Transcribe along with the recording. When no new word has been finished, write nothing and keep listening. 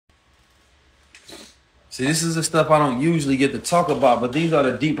See, this is the stuff I don't usually get to talk about, but these are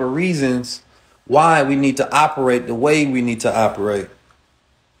the deeper reasons why we need to operate the way we need to operate.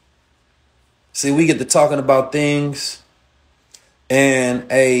 See, we get to talking about things in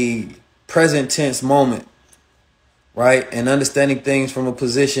a present tense moment, right? And understanding things from a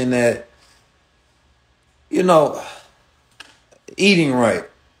position that, you know, eating right.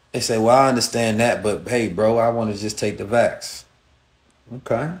 They say, well, I understand that, but hey, bro, I want to just take the vax.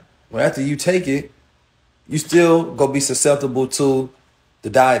 Okay. Well, after you take it, you still gonna be susceptible to the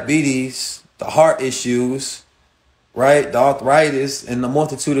diabetes, the heart issues, right? The arthritis, and the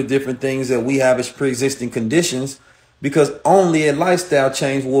multitude of different things that we have as pre-existing conditions, because only a lifestyle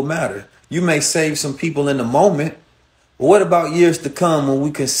change will matter. You may save some people in the moment, but what about years to come when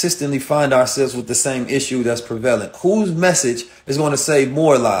we consistently find ourselves with the same issue that's prevalent? Whose message is going to save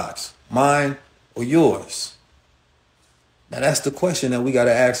more lives, mine or yours? Now, that's the question that we got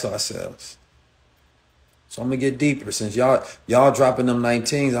to ask ourselves. So I'm going to get deeper. Since y'all dropping them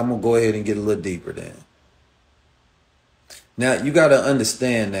 19s, I'm going to go ahead and get a little deeper then. Now, you got to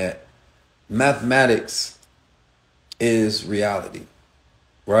understand that mathematics is reality,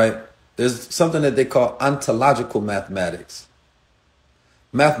 right? There's something that they call ontological mathematics.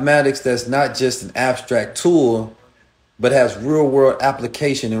 Mathematics that's not just an abstract tool, but has real-world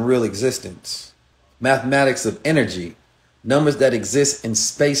application in real existence. Mathematics of energy, numbers that exist in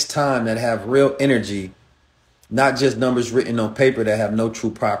space-time that have real energy, not just numbers written on paper that have no true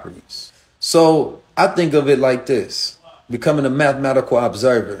properties. So I think of it like this, becoming a mathematical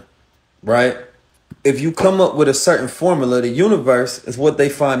observer, right? If you come up with a certain formula, the universe is what they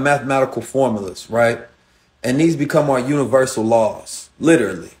find mathematical formulas, right? And these become our universal laws,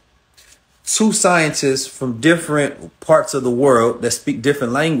 literally. Two scientists from different parts of the world that speak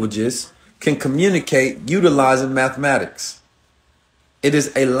different languages can communicate utilizing mathematics. It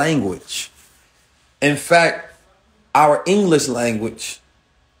is a language. In fact, our English language,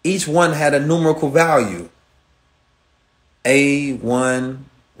 each one had a numerical value. A1,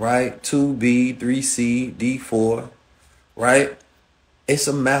 right? 2B, 3C, D4, right? It's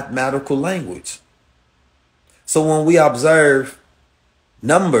a mathematical language. So when we observe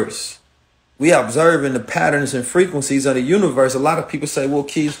numbers, we observe in the patterns and frequencies of the universe. A lot of people say, well,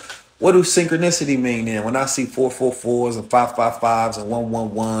 Keith, what do synchronicity mean then? When I see 444s and 555s and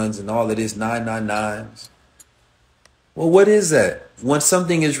 111s and all of this 999s. Well, what is that? When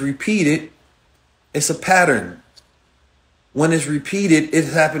something is repeated, it's a pattern. When it's repeated,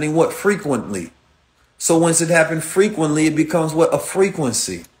 it's happening what? Frequently. So once it happens frequently, it becomes what? A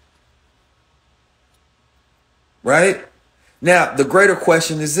frequency. Right? Now, the greater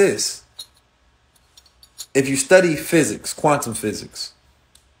question is this. If you study physics, quantum physics,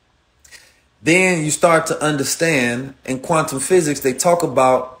 then you start to understand in quantum physics, they talk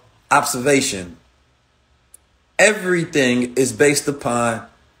about observation. Everything is based upon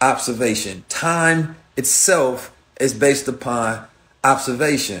observation. Time itself is based upon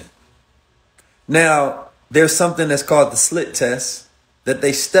observation. Now, there's something that's called the slit test that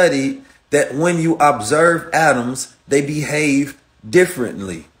they study, that when you observe atoms, they behave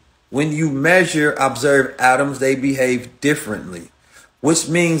differently. When you observe atoms, they behave differently, which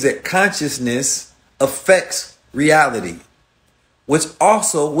means that consciousness affects reality, which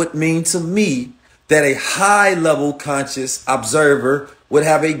also would mean to me that a high level conscious observer would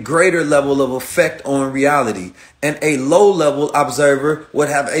have a greater level of effect on reality, and a low level observer would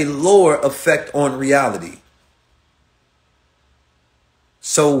have a lower effect on reality.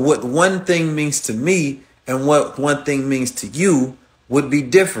 So what one thing means to me and what one thing means to you would be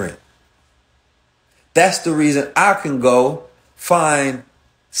different. That's the reason I can go find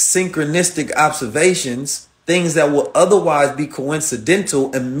synchronistic observations, things that will otherwise be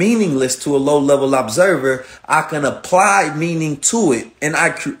coincidental and meaningless to a low-level observer. I can apply meaning to it, and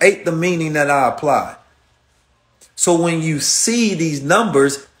I create the meaning that I apply. So when you see these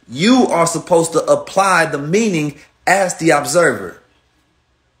numbers, you are supposed to apply the meaning as the observer,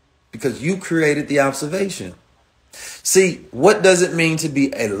 because you created the observation. See, what does it mean to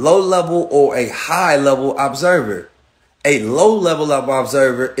be a low-level or a high-level observer? A low-level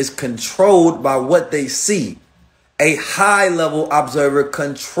observer is controlled by what they see. A high-level observer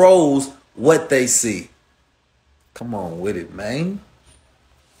controls what they see. Come on with it, man.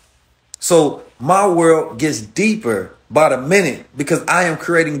 So my world gets deeper by the minute because I am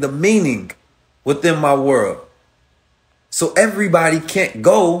creating the meaning within my world. So everybody can't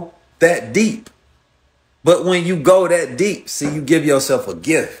go that deep. But when you go that deep, see, you give yourself a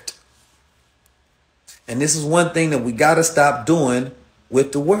gift. And this is one thing that we got to stop doing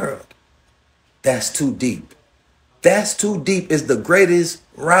with the world. That's too deep. That's Too Deep is the greatest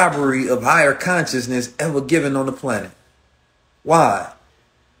robbery of higher consciousness ever given on the planet. Why?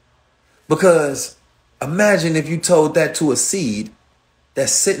 Because imagine if you told that to a seed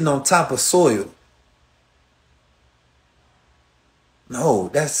that's sitting on top of soil. No,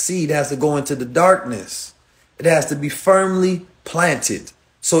 that seed has to go into the darkness. It has to be firmly planted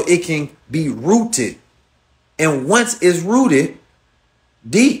so it can be rooted. And once it's rooted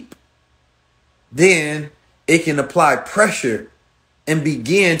deep, then it can apply pressure and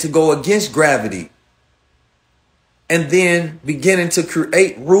begin to go against gravity. And then beginning to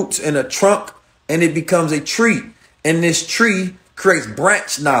create roots in a trunk, and it becomes a tree. And this tree creates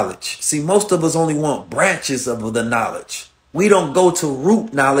branch knowledge. See, most of us only want branches of the knowledge. We don't go to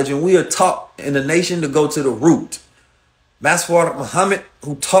root knowledge, and we are taught in the nation to go to the root. Master Muhammad,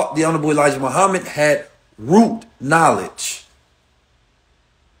 who taught the Honorable Elijah Muhammad, had root knowledge.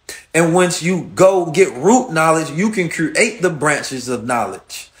 And once you go get root knowledge, you can create the branches of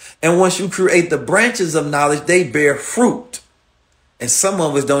knowledge. And once you create the branches of knowledge, they bear fruit. And some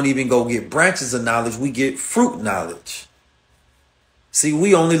of us don't even go get branches of knowledge. We get fruit knowledge. See,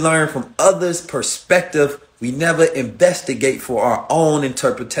 we only learn from others' perspective. We never investigate for our own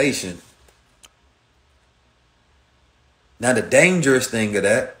interpretation. Now, the dangerous thing of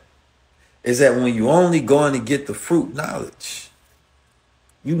that is that when you only going to get the fruit knowledge,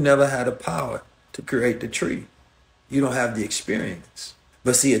 you never had the power to create the tree. You don't have the experience.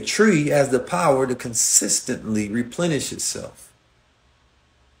 But see, a tree has the power to consistently replenish itself.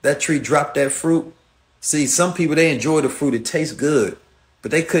 That tree dropped that fruit. See, some people, they enjoy the fruit. It tastes good, but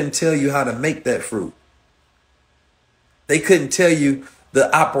they couldn't tell you how to make that fruit. They couldn't tell you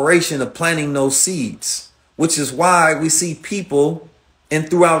the operation of planting those seeds, which is why we see people, and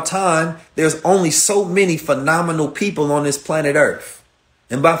throughout time, there's only so many phenomenal people on this planet Earth.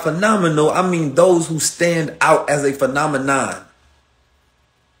 And by phenomenal, I mean those who stand out as a phenomenon.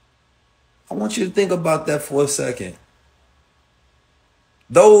 I want you to think about that for a second.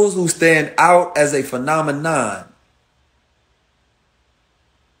 Those who stand out as a phenomenon.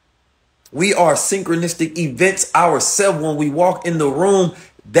 We are synchronistic events ourselves when we walk in the room.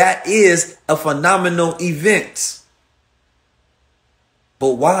 That is a phenomenal event.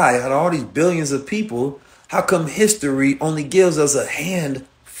 But why, out of all these billions of people, how come history only gives us a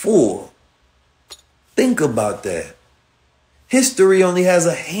handful? Think about that. History only has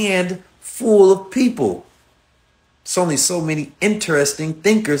a handful of people. It's only so many interesting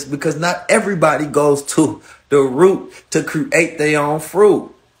thinkers because not everybody goes to the root to create their own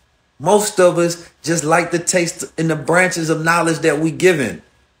fruit. Most of us just like the taste in the branches of knowledge that we given.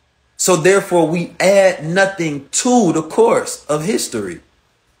 So therefore, we add nothing to the course of history.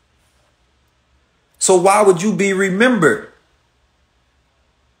 So why would you be remembered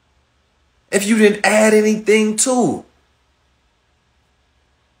if you didn't add anything to?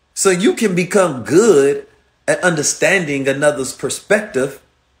 So you can become good at understanding another's perspective.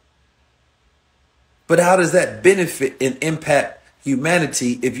 But how does that benefit and impact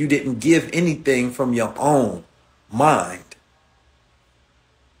humanity if you didn't give anything from your own mind?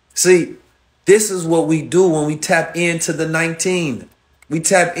 See, this is what we do when we tap into the 19. We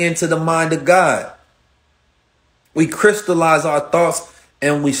tap into the mind of God. We crystallize our thoughts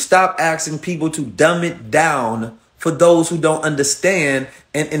and we stop asking people to dumb it down for those who don't understand.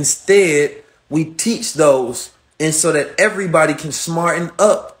 And instead, we teach those, and so that everybody can smarten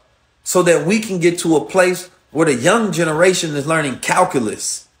up, so that we can get to a place where the young generation is learning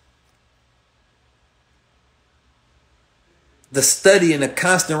calculus, the study and the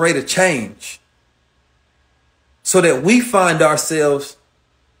constant rate of change, so that we find ourselves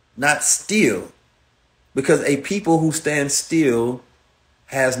not still, because a people who stand still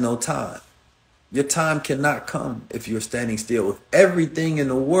has no time. Your time cannot come if you're standing still. If everything in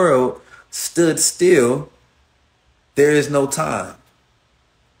the world stood still, there is no time.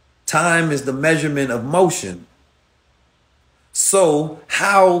 Time is the measurement of motion. So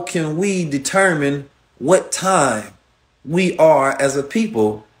how can we determine what time we are as a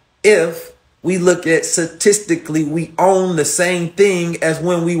people if we look at statistically we own the same thing as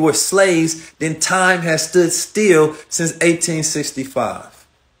when we were slaves? Then time has stood still since 1865.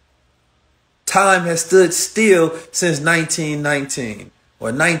 Time has stood still since 1919 or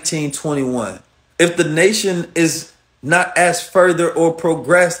 1921. If the nation is not as further or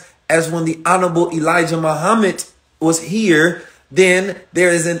progressed as when the Honorable Elijah Muhammad was here, then there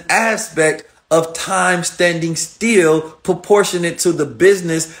is an aspect of time standing still proportionate to the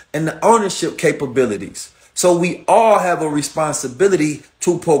business and the ownership capabilities. So we all have a responsibility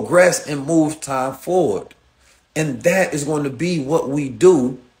to progress and move time forward. And that is going to be what we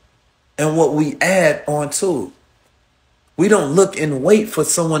do and what we add on to. We don't look and wait for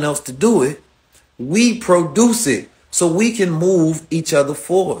someone else to do it. We produce it so we can move each other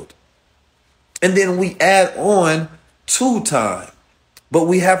forward. And then we add on to time. But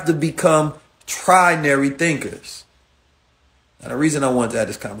we have to become trinary thinkers. And the reason I wanted to have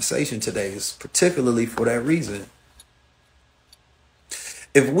this conversation today is particularly for that reason.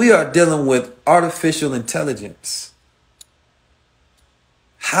 If we are dealing with artificial intelligence,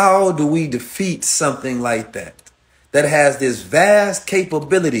 how do we defeat something like that has this vast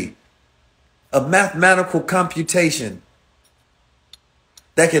capability of mathematical computation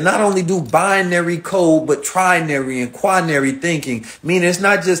that can not only do binary code, but trinary and quinary thinking? Meaning it's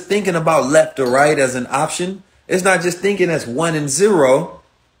not just thinking about left or right as an option. It's not just thinking as 1 and 0.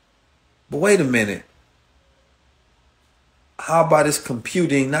 But wait a minute. How about it's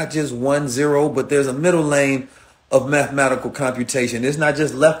computing not just 1, 0, but there's a middle lane of mathematical computation. It's not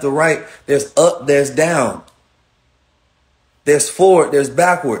just left or right. There's up, there's down. There's forward, there's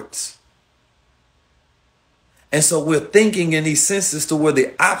backwards. And so we're thinking in these senses to where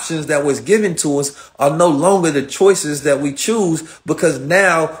the options that was given to us are no longer the choices that we choose, because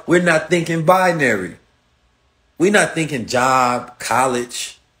now we're not thinking binary. We're not thinking job,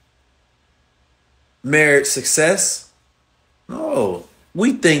 college, marriage, success. No,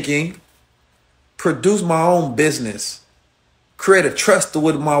 we thinking produce my own business, create a trust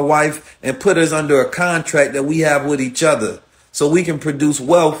with my wife, and put us under a contract that we have with each other so we can produce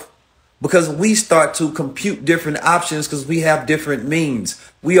wealth, because we start to compute different options because we have different means.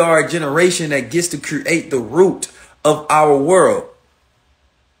 We are a generation that gets to create the root of our world.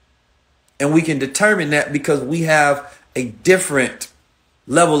 And we can determine that because we have a different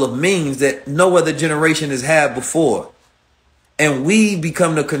level of means that no other generation has had before. And we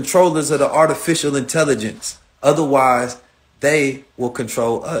become the controllers of the artificial intelligence. Otherwise, they will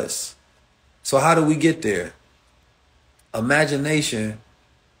control us. So how do we get there? Imagination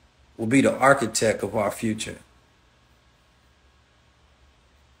will be the architect of our future.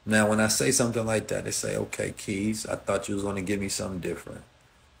 Now, when I say something like that, they say, okay, Keys, I thought you was going to give me something different.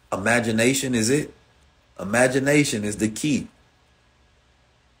 Imagination is it? Imagination is the key.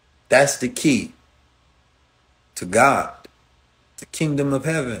 That's the key to God, the kingdom of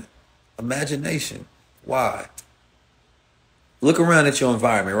heaven. Imagination. Why? Look around at your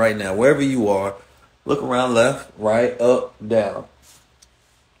environment right now, wherever you are. Look around left, right, up, down.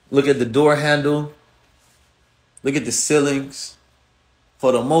 Look at the door handle. Look at the ceilings.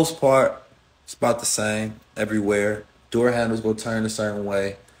 For the most part, it's about the same everywhere. Door handles will turn a certain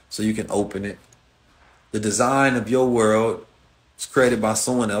way so you can open it. The design of your world is created by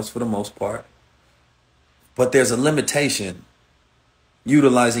someone else for the most part. But there's a limitation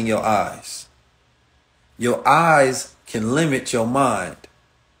utilizing your eyes. Your eyes can limit your mind.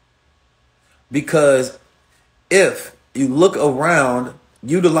 Because if you look around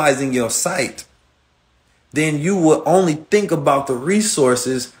utilizing your sight, then you will only think about the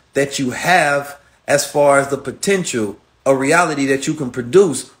resources that you have as far as the potential, a reality that you can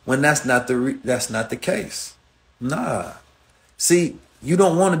produce, when that's not the case. Nah. See, you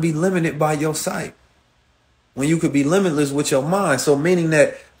don't want to be limited by your sight when you could be limitless with your mind. So meaning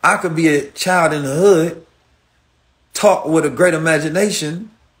that I could be a child in the hood, talk with a great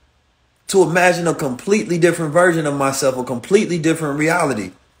imagination to imagine a completely different version of myself, a completely different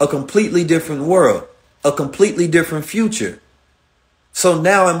reality, a completely different world, a completely different future. So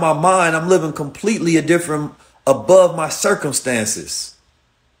now in my mind, I'm living completely a different, above my circumstances.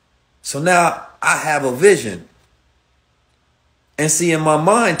 So now I have a vision. And see, in my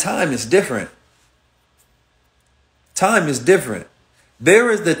mind, time is different. Time is different.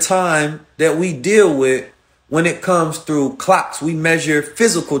 There is the time that we deal with when it comes through clocks. We measure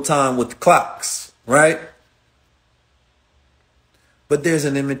physical time with clocks, right? But there's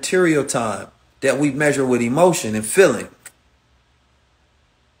an immaterial time that we measure with emotion and feeling.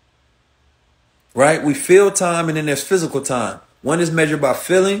 Right? We feel time, and then there's physical time. One is measured by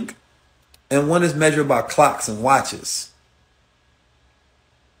feeling and one is measured by clocks and watches.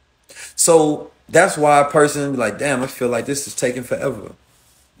 So that's why a person be like, damn, I feel like this is taking forever.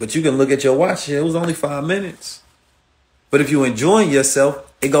 But you can look at your watch, it was only 5 minutes. But if you're enjoying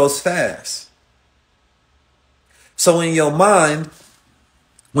yourself, it goes fast. So in your mind,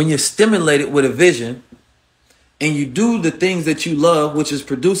 when you're stimulated with a vision and you do the things that you love, which is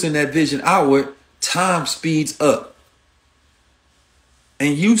producing that vision outward, time speeds up.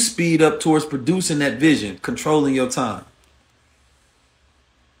 And you speed up towards producing that vision, controlling your time.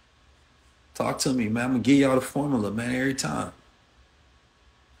 Talk to me, man. I'm going to give y'all the formula, man, every time.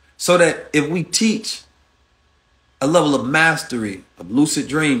 So that if we teach a level of mastery, of lucid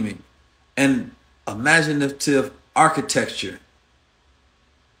dreaming, and imaginative architecture.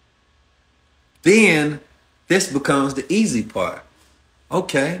 Then this becomes the easy part.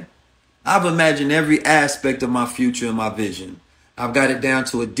 Okay, I've imagined every aspect of my future and my vision. I've got it down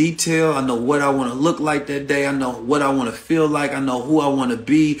to a detail. I know what I want to look like that day. I know what I want to feel like. I know who I want to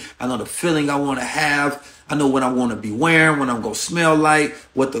be. I know the feeling I want to have. I know what I want to be wearing, what I'm going to smell like,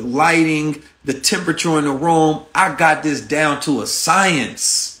 what the lighting, the temperature in the room. I got this down to a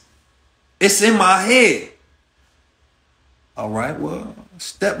science. It's in my head. All right, well,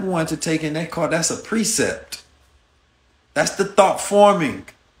 step one to taking that car, that's a precept. That's the thought forming.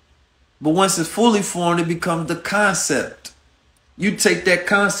 But once it's fully formed, it becomes the concept. You take that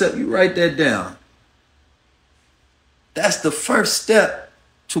concept, you write that down. That's the first step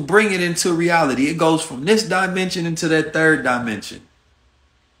to bring it into reality. It goes from this dimension into that third dimension.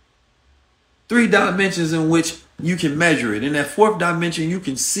 3 dimensions in which you can measure it. In that 4th dimension, you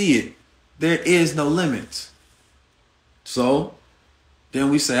can see it. There is no limits. So then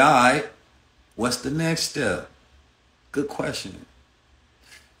we say, all right, what's the next step? Good question.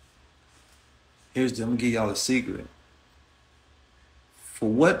 I'm going to give y'all a secret. For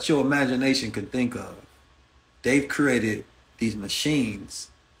what your imagination can think of, they've created these machines.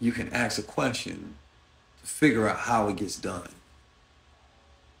 You can ask a question to figure out how it gets done.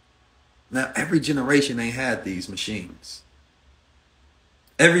 Now, every generation ain't had these machines.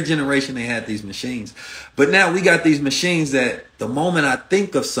 Every generation they had these machines. But now we got these machines that the moment I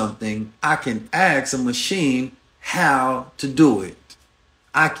think of something, I can ask a machine how to do it.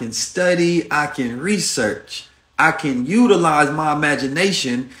 I can study, I can research, I can utilize my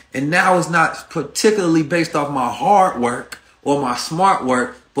imagination, and now it's not particularly based off my hard work or my smart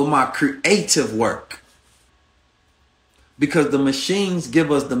work, but my creative work. Because the machines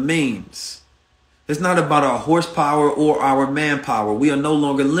give us the means. It's not about our horsepower or our manpower. We are no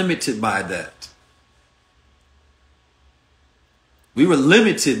longer limited by that. We were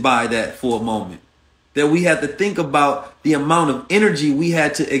limited by that for a moment. That we had to think about the amount of energy we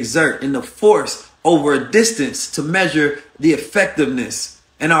had to exert and the force over a distance to measure the effectiveness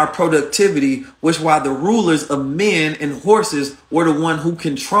and our productivity, which while the rulers of men and horses were the one who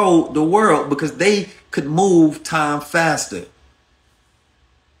controlled the world because they could move time faster.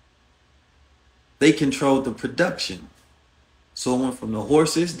 They controlled the production. So it went from the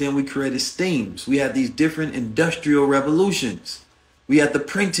horses, then we created steams. We had these different industrial revolutions. We had the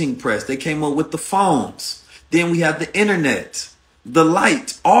printing press. They came up with the phones. Then we had the internet, the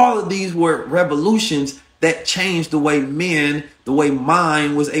light. All of these were revolutions that changed the way men, the way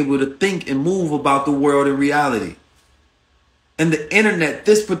mind was able to think and move about the world in reality. And the internet,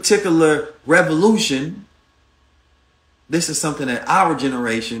 this particular revolution, this is something that our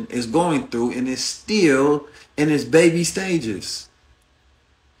generation is going through and is still in its baby stages.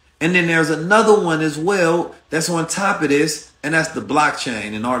 And then there's another one as well that's on top of this, and that's the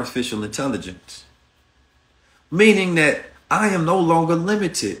blockchain and artificial intelligence. Meaning that I am no longer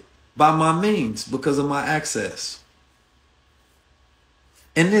limited by my means because of my access.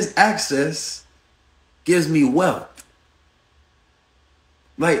 And this access gives me wealth.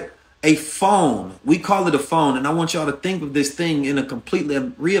 Like a phone, we call it a phone, and I want y'all to think of this thing in a completely,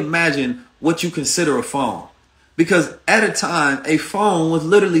 reimagine what you consider a phone. Because at a time, a phone was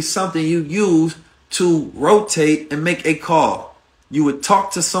literally something you use to rotate and make a call. You would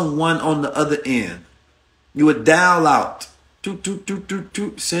talk to someone on the other end. You would dial out, toot, toot, toot, toot,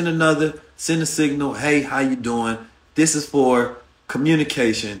 toot, send a signal. Hey, how you doing? This is for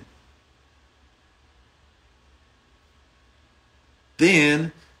communication.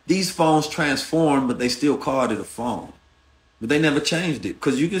 Then these phones transformed, but they still called it a phone. But they never changed it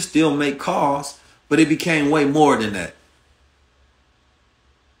because you can still make calls, but it became way more than that.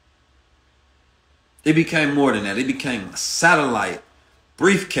 It became more than that. It became a satellite,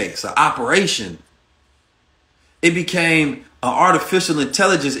 briefcase, an operation. It became an artificial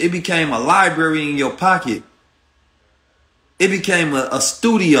intelligence. It became a library in your pocket. It became a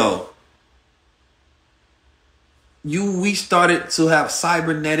studio. We started to have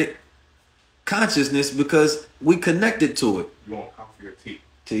cybernetic consciousness because we connected to it. You want to come for your teeth?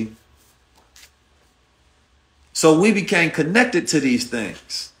 Teeth. So we became connected to these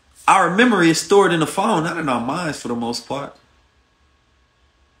things. Our memory is stored in the phone, not in our minds for the most part.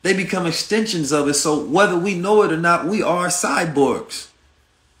 They become extensions of it. So whether we know it or not, we are cyborgs.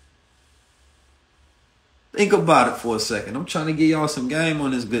 Think about it for a second. I'm trying to give y'all some game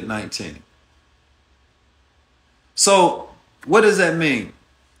on this good 19. So what does that mean?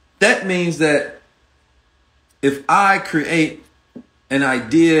 That means that if I create an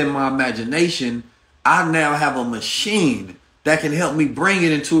idea in my imagination, I now have a machine that can help me bring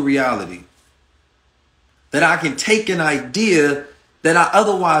it into reality. that I can take an idea that I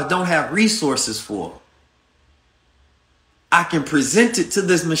otherwise don't have resources for. I can present it to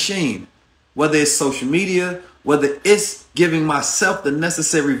this machine, whether it's social media, whether it's giving myself the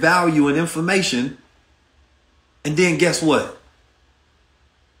necessary value and information. And then guess what?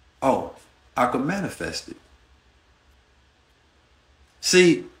 Oh, I can manifest it.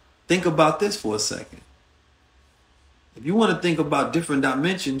 See, think about this for a second. If you want to think about different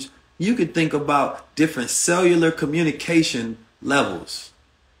dimensions, you could think about different cellular communication levels.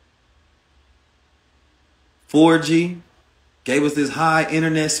 4G gave us this high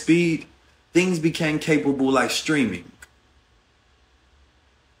internet speed. Things became capable like streaming.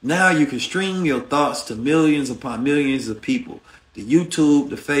 Now you can stream your thoughts to millions upon millions of people. The YouTube,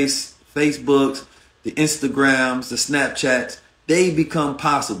 the Facebooks, the Instagrams, the Snapchats, they become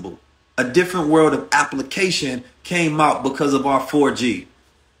possible. A different world of application came out because of our 4G.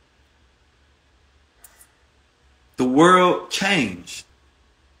 The world changed.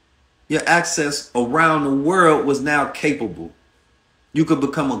 Your access around the world was now capable. You could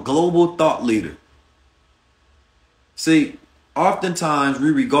become a global thought leader. See, oftentimes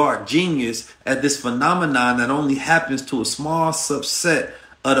we regard genius as this phenomenon that only happens to a small subset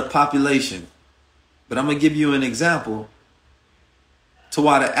of the population. But I'm going to give you an example to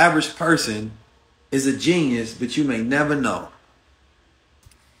why the average person is a genius, but you may never know.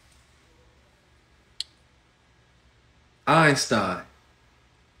 Einstein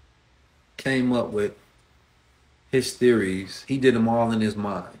came up with his theories. He did them all in his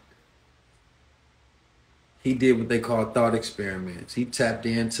mind. He did what they call thought experiments. He tapped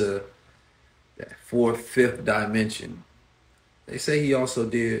into that fourth, fifth dimension. They say he also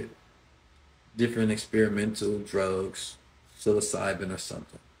did different experimental drugs, psilocybin or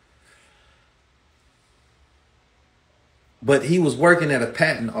something. But he was working at a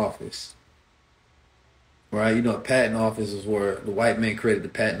patent office. Right? You know, a patent office is where the white man created the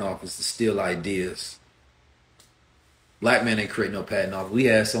patent office to steal ideas. Black man ain't create no patent office. We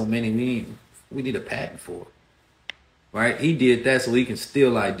had so many, we need a patent for it. Right? He did that so he can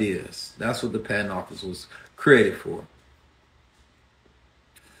steal ideas. That's what the patent office was created for.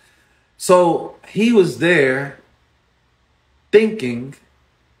 So he was there thinking,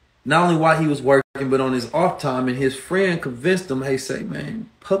 not only while he was working, but on his off time, and his friend convinced him, hey, say, man,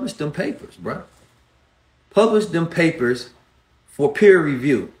 publish them papers, bro. Publish them papers for peer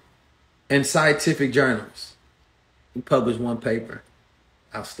review in scientific journals. He published one paper.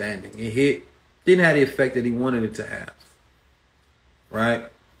 Outstanding. It hit. Didn't have the effect that he wanted it to have. Right?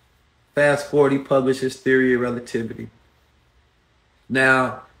 Fast forward, he published his theory of relativity.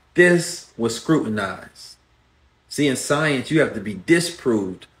 Now, this was scrutinized. See, in science, you have to be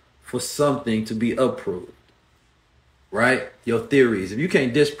disproved for something to be approved. Right? Your theories. If you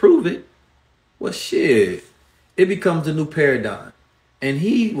can't disprove it, well, shit, it becomes a new paradigm. And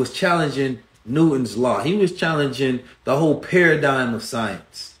he was challenging Newton's law. He was challenging the whole paradigm of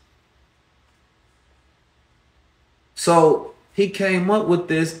science. So he came up with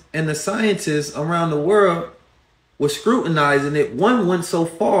this, and the scientists around the world were scrutinizing it. One went so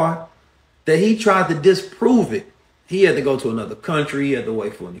far that he tried to disprove it. He had to go to another country. He had to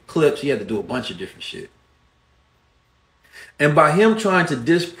wait for an eclipse. He had to do a bunch of different shit. And by him trying to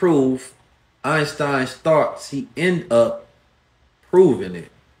disprove Einstein's thoughts, he ended up proving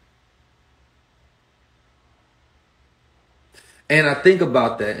it. And I think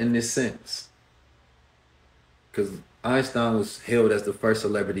about that in this sense, because Einstein was hailed as the first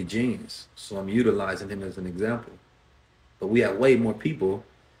celebrity genius. So I'm utilizing him as an example. But we have way more people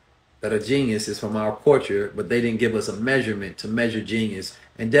that are geniuses from our culture, but they didn't give us a measurement to measure genius,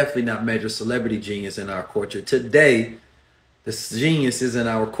 and definitely not measure celebrity genius in our culture. Today, the geniuses in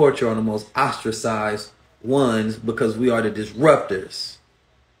our culture are the most ostracized ones because we are the disruptors.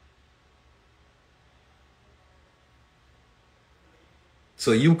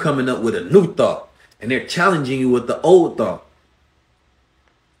 So you coming up with a new thought, and they're challenging you with the old thought.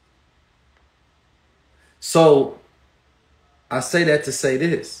 So I say that to say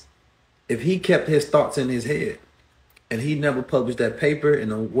this. If he kept his thoughts in his head and he never published that paper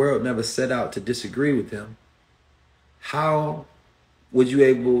and the world never set out to disagree with him, how would you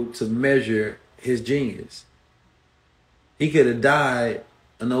able to measure his genius? He could have died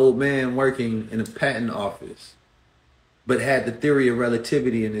an old man working in a patent office, but had the theory of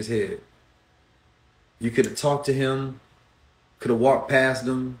relativity in his head. You could have talked to him, could have walked past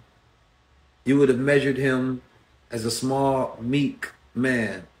him. You would have measured him as a small, meek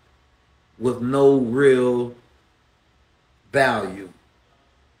man with no real value.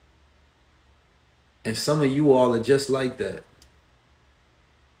 And some of you all are just like that.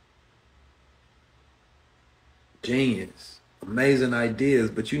 Genius. Amazing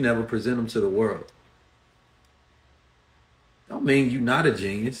ideas, but you never present them to the world. Don't mean you're not a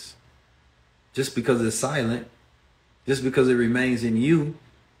genius. Just because it's silent, just because it remains in you,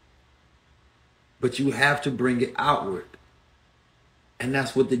 but you have to bring it outward. And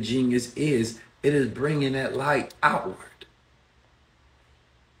that's what the genius is. It is bringing that light outward.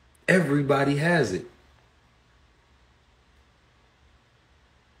 Everybody has it.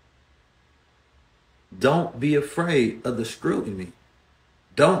 Don't be afraid of the scrutiny.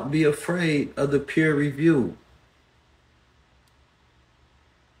 Don't be afraid of the peer review.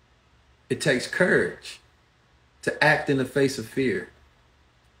 It takes courage to act in the face of fear.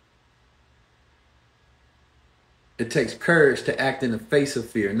 It takes courage to act in the face of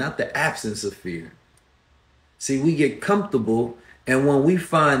fear, not the absence of fear. See, we get comfortable, and when we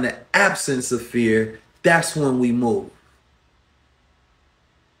find the absence of fear, that's when we move.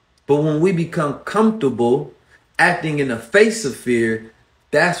 But when we become comfortable acting in the face of fear,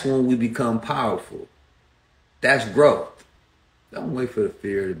 that's when we become powerful. That's growth. Don't wait for the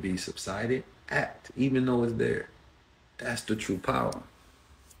fear to be subsided. Act, even though it's there. That's the true power.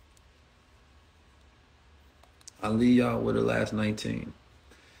 I'll leave y'all with the last 19.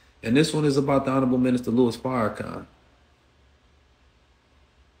 And this one is about the Honorable Minister Louis Farrakhan.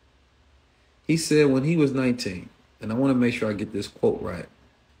 He said when he was 19, and I want to make sure I get this quote right.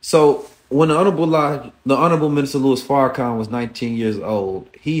 So when the Honorable Minister Louis Farrakhan was 19 years old,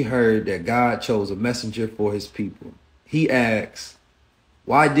 he heard that God chose a messenger for his people. He asked,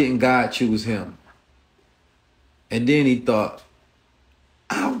 why didn't God choose him? And then he thought,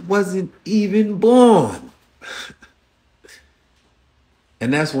 I wasn't even born.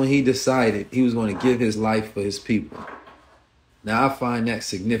 And that's when he decided he was going to give his life for his people. Now, I find that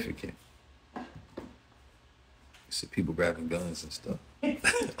significant. You see people grabbing guns and stuff.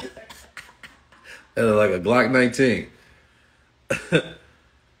 That look like a Glock 19.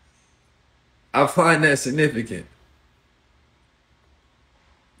 I find that significant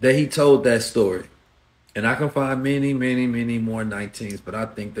that he told that story. And I can find many, many, many more 19s, but I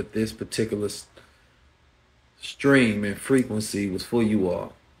think that this particular stream and frequency was for you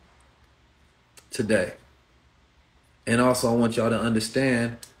all today. And also I want y'all to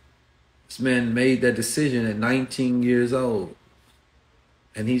understand this man made that decision at 19 years old,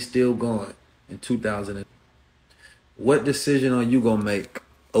 and he's still going in 2000. What decision are you going to make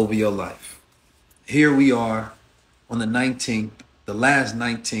over your life? Here we are on the 19th, the last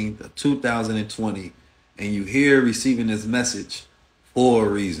 19th of 2020, and you here receiving this message for a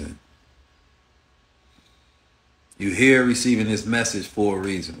reason. You here receiving this message for a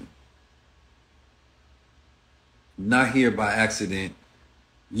reason. Not here by accident.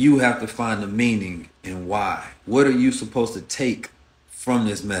 You have to find the meaning and why. What are you supposed to take from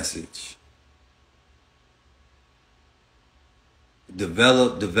this message?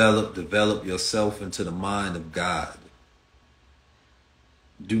 Develop yourself into the mind of God.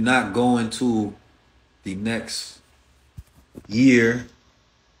 Do not go into the next year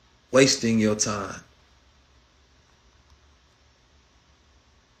wasting your time.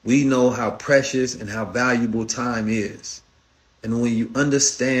 We know how precious and how valuable time is. And when you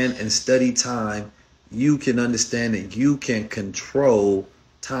understand and study time, you can understand that you can control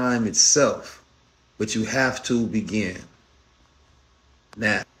time itself. But you have to begin.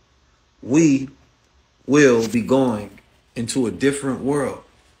 Now, we will be going into a different world.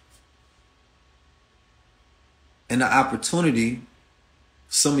 And the opportunity,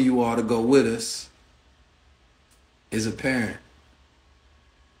 some of you all to go with us, is apparent.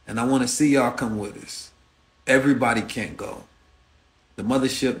 And I want to see y'all come with us. Everybody can't go. The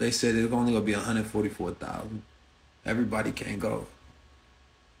mothership, they said it's only going to be 144,000. Everybody can't go.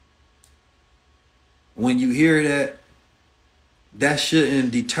 When you hear that, that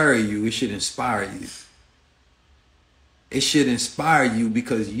shouldn't deter you. It should inspire you. It should inspire you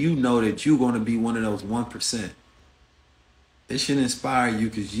because you know that you're going to be one of those 1%. It should inspire you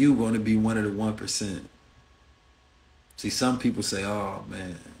because you're going to be one of the 1%. See, some people say, oh,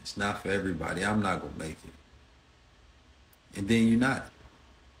 man, it's not for everybody. I'm not going to make it. And then you're not.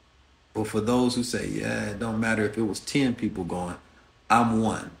 But for those who say, yeah, it don't matter if it was 10 people going, I'm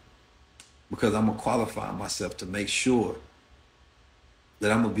one. Because I'm going to qualify myself to make sure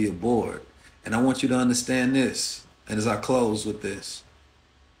that I'm going to be aboard. And I want you to understand this. And as I close with this,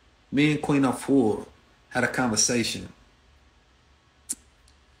 me and Queen Afur had a conversation.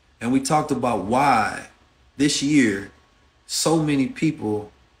 And we talked about why this year so many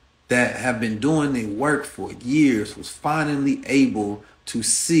people that have been doing their work for years was finally able to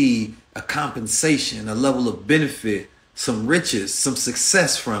see a compensation, a level of benefit, some riches, some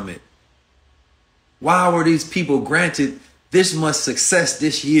success from it. Why were these people granted this much success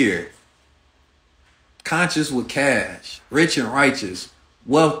this year? Conscious with cash, rich and righteous,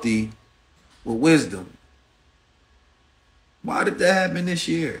 wealthy with wisdom. Why did that happen this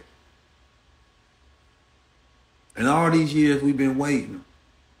year? And all these years we've been waiting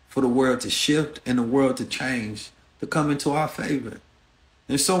for the world to shift and the world to change, to come into our favor.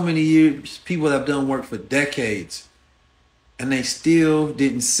 There's so many years, people have done work for decades, and they still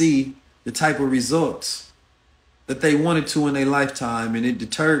didn't see the type of results that they wanted to in their lifetime, and it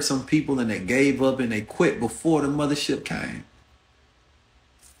deterred some people, and they gave up and they quit before the mothership came.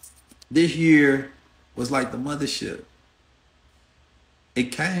 This year was like the mothership.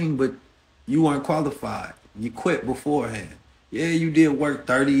 It came, but you weren't qualified. You quit beforehand. Yeah, you did work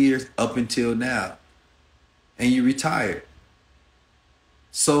 30 years up until now, and you retired.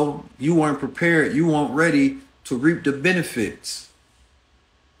 So you weren't prepared. You weren't ready to reap the benefits.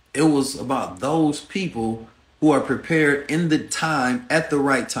 It was about those people who are prepared in the time, at the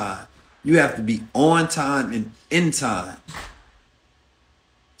right time. You have to be on time and in time.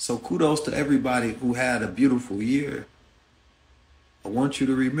 So kudos to everybody who had a beautiful year. I want you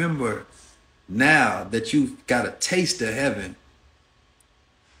to remember, now that you've got a taste of heaven,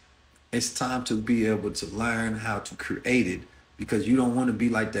 it's time to be able to learn how to create it, because you don't want to be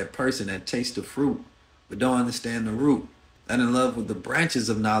like that person that tastes the fruit but don't understand the root. And in love with the branches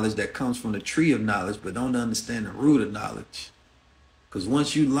of knowledge that comes from the tree of knowledge, but don't understand the root of knowledge. Because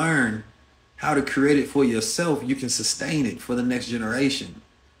once you learn how to create it for yourself, you can sustain it for the next generation.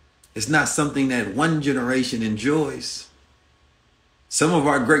 It's not something that one generation enjoys. Some of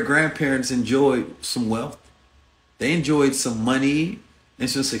our great-grandparents enjoyed some wealth. They enjoyed some money and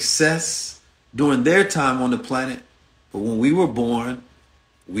some success during their time on the planet. But when we were born,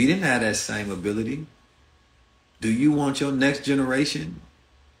 we didn't have that same ability. Do you want your next generation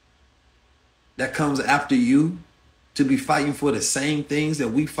that comes after you to be fighting for the same things that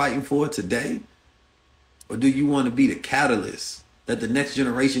we fighting for today? Or do you want to be the catalyst that the next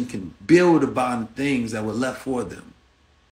generation can build upon things that were left for them?